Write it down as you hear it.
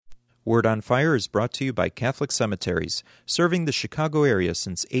Word on Fire is brought to you by Catholic Cemeteries, serving the Chicago area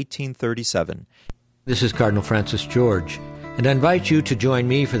since 1837. This is Cardinal Francis George, and I invite you to join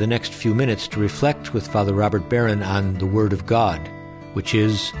me for the next few minutes to reflect with Father Robert Barron on the Word of God, which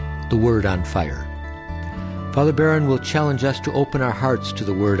is the Word on Fire. Father Barron will challenge us to open our hearts to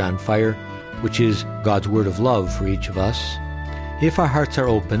the Word on Fire, which is God's word of love for each of us. If our hearts are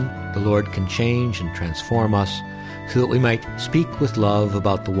open, the Lord can change and transform us so that we might speak with love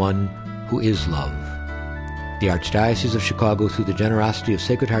about the one who is love. The Archdiocese of Chicago, through the generosity of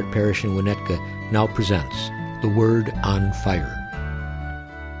Sacred Heart Parish in Winnetka, now presents the Word on Fire.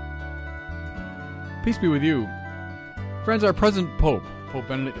 Peace be with you. Friends, our present Pope, Pope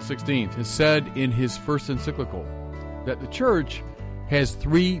Benedict XVI, has said in his first encyclical that the Church has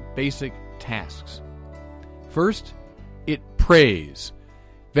three basic tasks. First, it prays.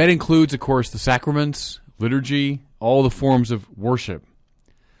 That includes, of course, the sacraments, liturgy, all the forms of worship.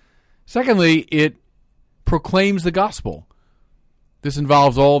 Secondly, it proclaims the gospel. This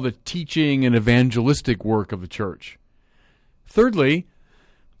involves all the teaching and evangelistic work of the Church. Thirdly,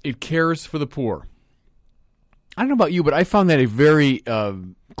 it cares for the poor. I don't know about you, but I found that a very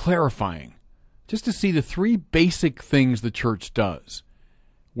clarifying, just to see the three basic things the Church does.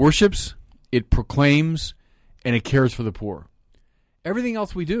 Worships, it proclaims, and it cares for the poor. Everything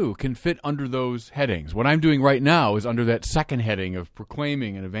else we do can fit under those headings. What I'm doing right now is under that second heading of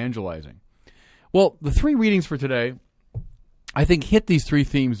proclaiming and evangelizing. Well, the three readings for today, I think, hit these three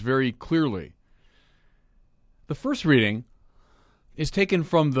themes very clearly. The first reading is taken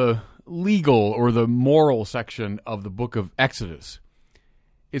from the legal or the moral section of the book of Exodus.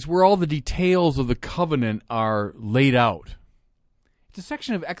 It's where all the details of the covenant are laid out. It's a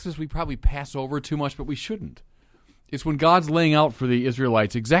section of Exodus we probably pass over too much, but we shouldn't. It's when God's laying out for the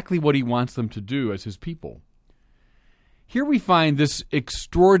Israelites exactly what he wants them to do as his people. Here we find this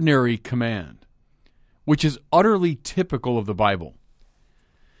extraordinary command, which is utterly typical of the Bible: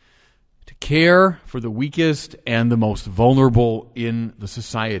 to care for the weakest and the most vulnerable in the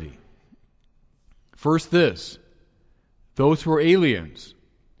society. First this, those who are aliens,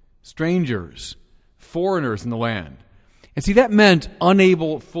 strangers, foreigners in the land. And see, that meant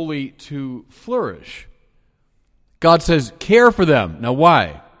unable fully to flourish. God says, care for them. Now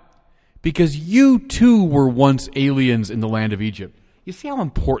why? Because you too were once aliens in the land of Egypt. You see how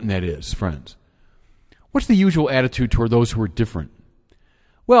important that is, friends? What's the usual attitude toward those who are different?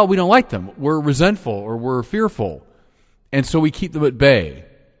 Well, we don't like them. We're resentful or we're fearful. And so we keep them at bay.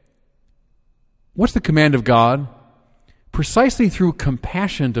 What's the command of God? Precisely through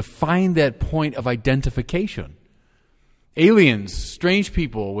compassion to find that point of identification. Aliens, strange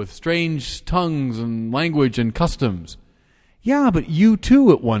people with strange tongues and language and customs. Yeah, but you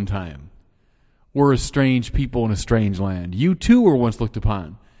too at one time were a strange people in a strange land. You too were once looked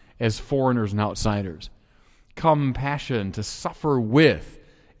upon as foreigners and outsiders. Compassion, to suffer with,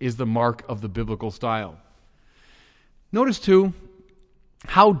 is the mark of the biblical style. Notice too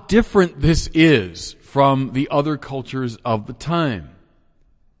how different this is from the other cultures of the time.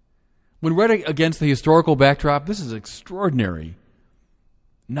 When read against the historical backdrop, this is extraordinary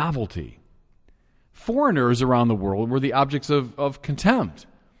novelty. Foreigners around the world were the objects of contempt.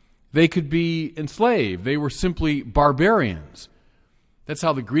 They could be enslaved. They were simply barbarians. That's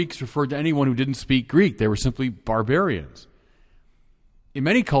how the Greeks referred to anyone who didn't speak Greek. They were simply barbarians. In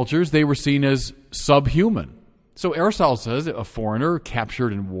many cultures, they were seen as subhuman. So Aristotle says that a foreigner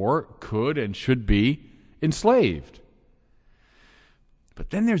captured in war could and should be enslaved. But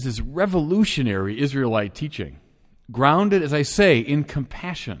then there's this revolutionary Israelite teaching, grounded, as I say, in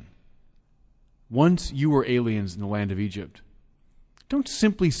compassion. Once you were aliens in the land of Egypt. Don't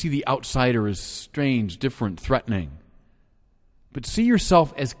simply see the outsider as strange, different, threatening, but see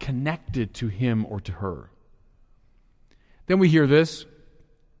yourself as connected to him or to her. Then we hear this: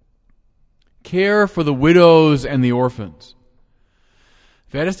 care for the widows and the orphans.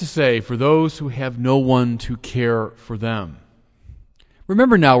 That is to say, for those who have no one to care for them.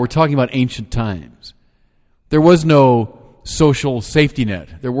 Remember now, we're talking about ancient times. There was no social safety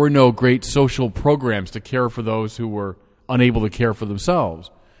net. There were no great social programs to care for those who were unable to care for themselves.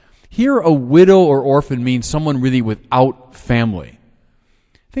 Here, a widow or orphan means someone really without family.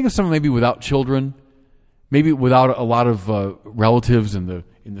 Think of someone maybe without children, maybe without a lot of relatives in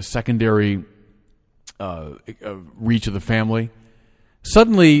the secondary reach of the family.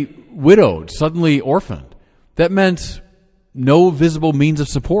 Suddenly widowed, suddenly orphaned. That meant no visible means of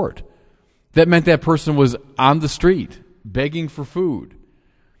support. That meant that person was on the street, begging for food.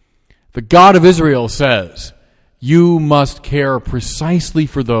 The God of Israel says, you must care precisely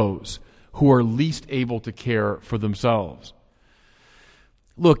for those who are least able to care for themselves.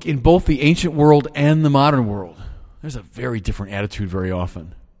 Look, in both the ancient world and the modern world, there's a very different attitude very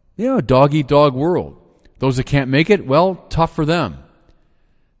often. A dog-eat-dog world. Those that can't make it, well, tough for them.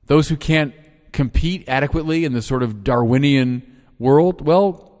 Those who can't compete adequately in the sort of Darwinian world,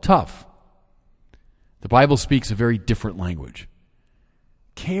 well, tough. The Bible speaks a very different language.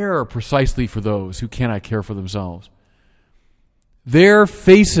 Care precisely for those who cannot care for themselves. Their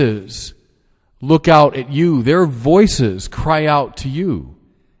faces look out at you. Their voices cry out to you,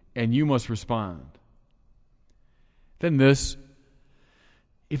 and you must respond. Then this,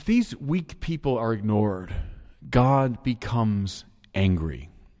 if these weak people are ignored, God becomes angry.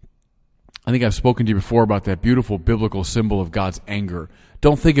 I think I've spoken to you before about that beautiful biblical symbol of God's anger.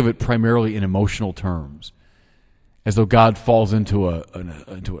 Don't think of it primarily in emotional terms, as though God falls into a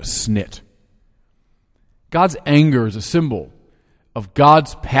snit. God's anger is a symbol of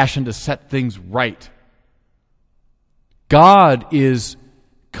God's passion to set things right. God is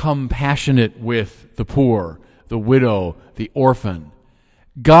compassionate with the poor, the widow, the orphan.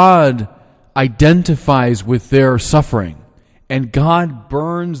 God identifies with their suffering, and God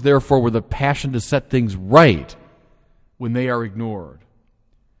burns, therefore, with a passion to set things right when they are ignored.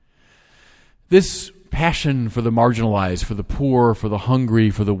 This passion for the marginalized, for the poor, for the hungry,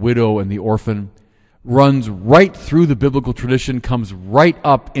 for the widow and the orphan runs right through the biblical tradition, comes right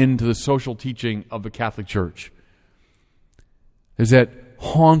up into the social teaching of the Catholic Church. There's that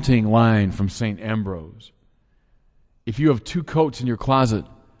haunting line from St. Ambrose. If you have two coats in your closet,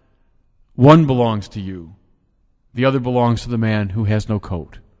 one belongs to you, the other belongs to the man who has no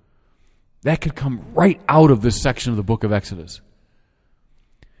coat. That could come right out of this section of the book of Exodus.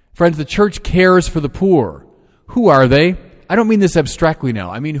 Friends, the church cares for the poor. Who are they? I don't mean this abstractly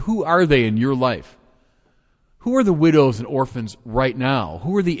now. I mean, who are they in your life? Who are the widows and orphans right now?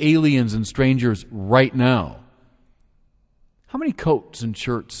 Who are the aliens and strangers right now? How many coats and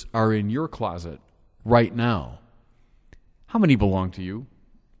shirts are in your closet right now? How many belong to you?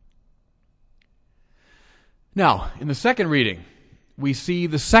 Now, in the second reading, we see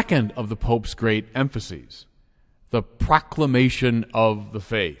the second of the Pope's great emphases, the proclamation of the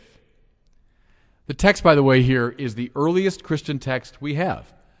faith. The text, by the way, here is the earliest Christian text we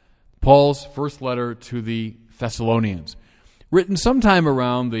have, Paul's first letter to the Thessalonians, written sometime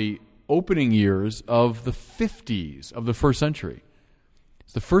around the opening years of the 50s of the first century.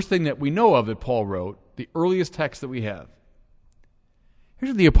 It's the first thing that we know of that Paul wrote, the earliest text that we have.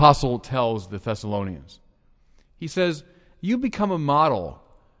 Here's what the apostle tells the Thessalonians. He says, "You become a model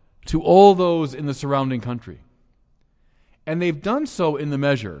to all those in the surrounding country. And they've done so in the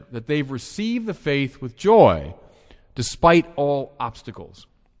measure that they've received the faith with joy, despite all obstacles."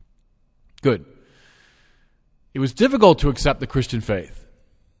 Good. It was difficult to accept the Christian faith.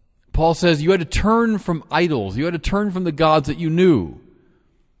 Paul says you had to turn from idols. You had to turn from the gods that you knew.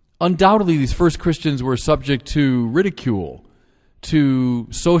 Undoubtedly, these first Christians were subject to ridicule, to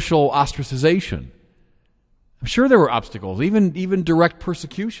social ostracization. I'm sure there were obstacles, even direct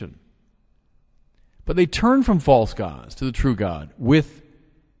persecution. But they turned from false gods to the true God with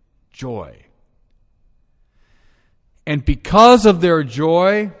joy. And because of their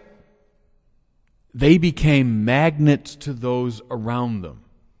joy, they became magnets to those around them.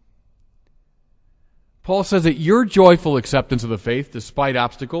 Paul says that your joyful acceptance of the faith, despite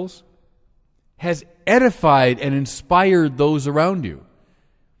obstacles, has edified and inspired those around you.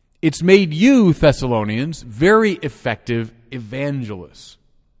 It's made you, Thessalonians, very effective evangelists.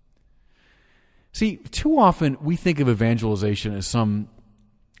 See, too often we think of evangelization as some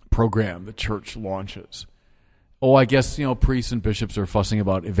program the church launches. Oh, I guess, priests and bishops are fussing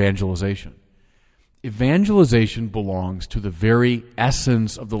about evangelization. Evangelization belongs to the very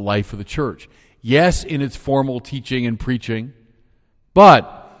essence of the life of the church. Yes, in its formal teaching and preaching,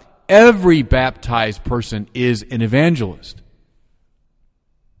 but every baptized person is an evangelist.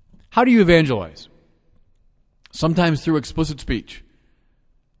 How do you evangelize? Sometimes through explicit speech.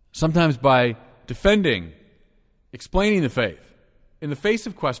 Sometimes by defending, explaining the faith in the face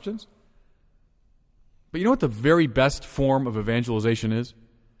of questions. But you know what the very best form of evangelization is?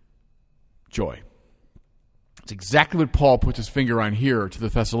 Joy. It's exactly what Paul puts his finger on here to the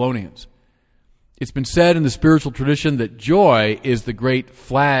Thessalonians. It's been said in the spiritual tradition that joy is the great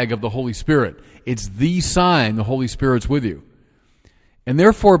flag of the Holy Spirit. It's the sign the Holy Spirit's with you. And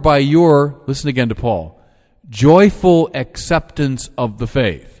therefore, by your, listen again to Paul, joyful acceptance of the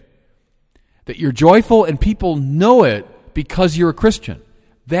faith, that you're joyful and people know it because you're a Christian,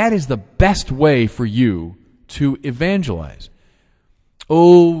 that is the best way for you to evangelize.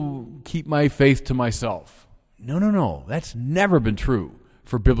 Oh, keep my faith to myself. No. That's never been true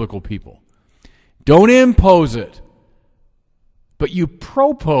for biblical people. Don't impose it. but you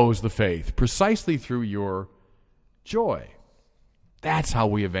propose the faith precisely through your joy. That's how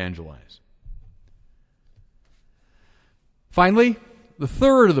we evangelize. Finally, the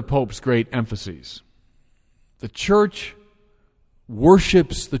third of the Pope's great emphases. The church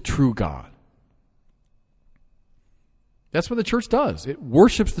worships the true God. That's what the church does. It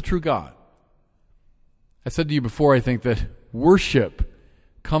worships the true God. I said to you before, I think that worship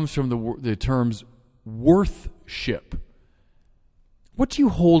comes from the terms worthship. What do you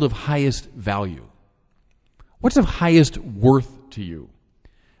hold of highest value? What's of highest worth to you?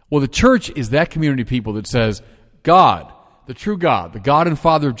 Well, the church is that community of people that says, God, the true God, the God and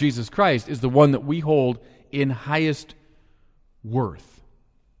Father of Jesus Christ, is the one that we hold in highest worth.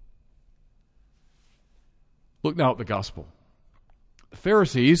 Look now at the gospel. The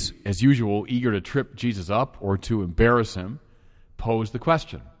Pharisees, as usual, eager to trip Jesus up or to embarrass him, pose the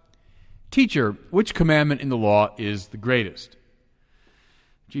question, Teacher, which commandment in the law is the greatest?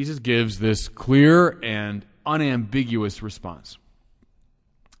 Jesus gives this clear and unambiguous response.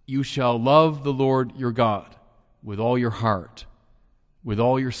 You shall love the Lord your God with all your heart, with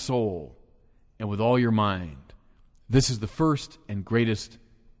all your soul, and with all your mind. This is the first and greatest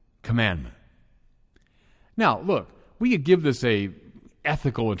commandment. Now, look, we could give this a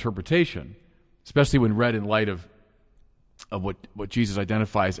ethical interpretation, especially when read in light of what Jesus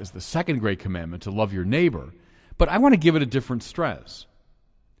identifies as the second great commandment, to love your neighbor. But I want to give it a different stress.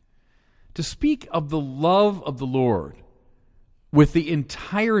 To speak of the love of the Lord with the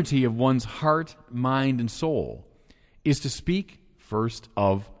entirety of one's heart, mind, and soul is to speak first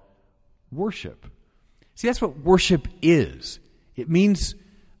of worship. See, that's what worship is. It means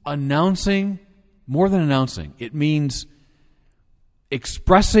announcing, more than announcing, it means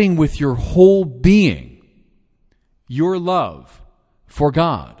expressing with your whole being your love for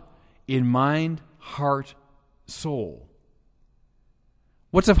God in mind, heart, soul.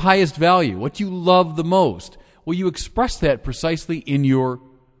 What's of highest value? What do you love the most? Well, you express that precisely in your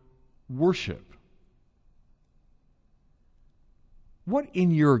worship. What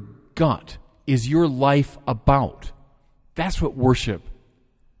in your gut is your life about? That's what worship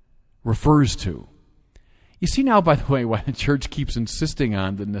refers to. You see now, by the way, why the church keeps insisting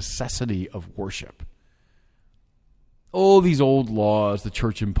on the necessity of worship. Oh, these old laws the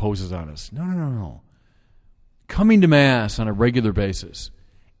church imposes on us. No. Coming to Mass on a regular basis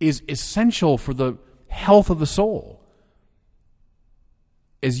is essential for the health of the soul.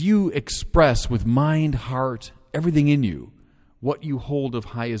 As you express with mind, heart, everything in you, what you hold of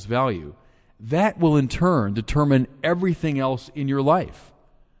highest value, that will in turn determine everything else in your life.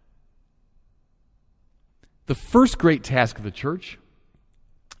 The first great task of the church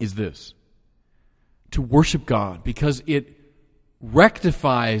is this: to worship God, because it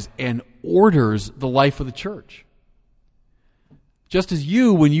rectifies and orders the life of the church. Just as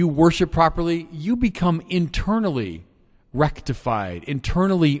you, when you worship properly, you become internally rectified,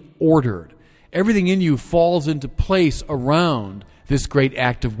 internally ordered. Everything in you falls into place around this great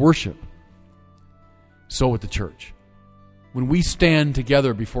act of worship. So with the church. When we stand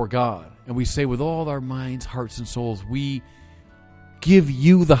together before God and we say with all our minds, hearts, and souls, we give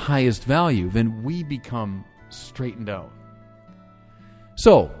you the highest value, then we become straightened out.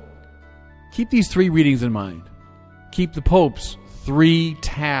 So, keep these three readings in mind. Keep the Pope's three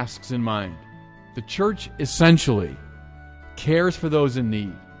tasks in mind. The church essentially cares for those in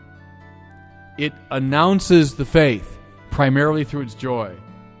need. It announces the faith primarily through its joy,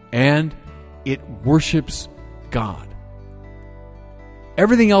 and it worships God.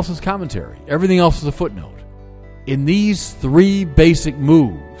 Everything else is commentary. Everything else is a footnote. In these three basic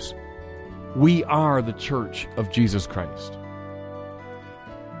moves, we are the Church of Jesus Christ.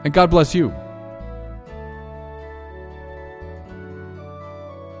 And God bless you.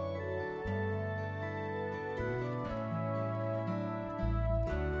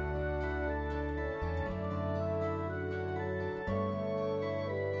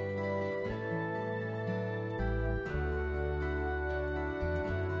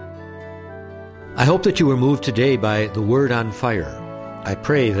 I hope that you were moved today by the Word on Fire. I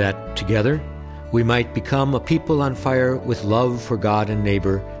pray that, together, we might become a people on fire with love for God and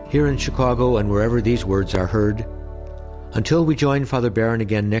neighbor here in Chicago and wherever these words are heard. Until we join Father Barron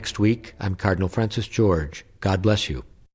again next week, I'm Cardinal Francis George. God bless you.